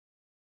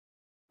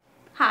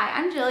Hi,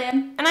 I'm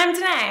Jillian. And I'm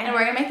Danae. And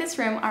we're gonna make this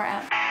room our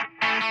own.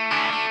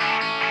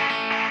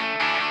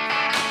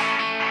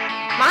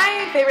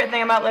 My favorite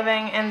thing about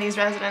living in these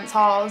residence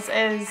halls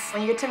is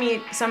when you get to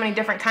meet so many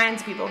different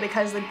kinds of people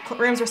because the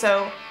rooms are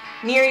so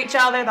near each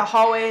other, the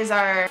hallways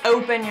are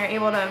open, you're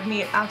able to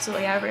meet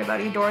absolutely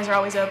everybody. Doors are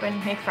always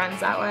open, make friends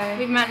that way.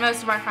 We've met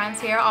most of our friends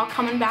here, all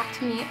coming back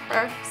to meet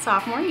for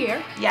sophomore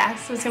year.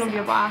 Yes, it's gonna be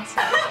a blast.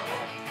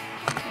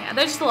 Yeah,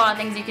 there's just a lot of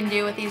things you can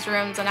do with these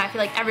rooms, and I feel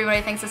like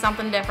everybody thinks of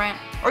something different.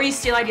 Or you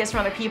steal ideas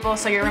from other people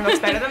so your room looks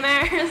better than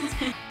theirs.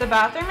 The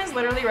bathroom is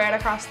literally right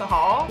across the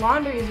hall.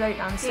 Laundry is right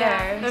downstairs.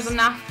 Yeah, there's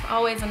enough,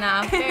 always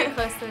enough. Very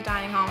close to the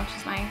dining hall, which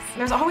is nice.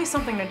 There's always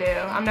something to do.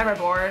 I'm never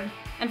bored.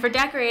 And for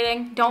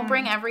decorating, don't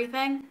bring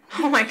everything.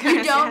 Oh my goodness,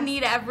 You don't yes.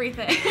 need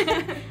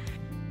everything.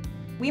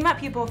 We met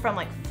people from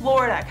like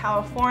Florida,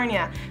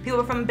 California,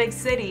 people from big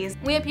cities.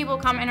 We have people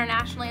come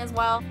internationally as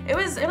well. It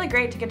was really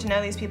great to get to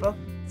know these people.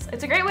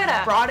 It's a great way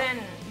to broaden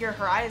your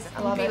horizon.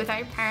 I love Be it. with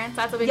your parents,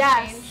 that's a big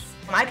Yes. change.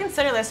 I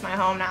consider this my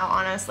home now,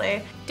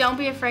 honestly. Don't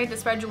be afraid to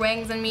spread your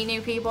wings and meet new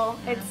people.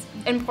 It's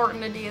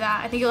important to do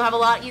that. I think you'll have a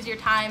lot easier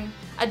time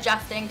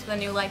adjusting to the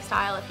new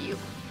lifestyle if you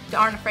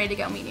aren't afraid to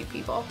go meet new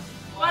people.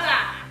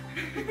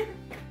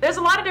 There's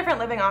a lot of different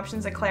living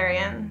options at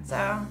Clarion,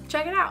 so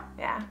Check it out.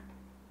 yeah.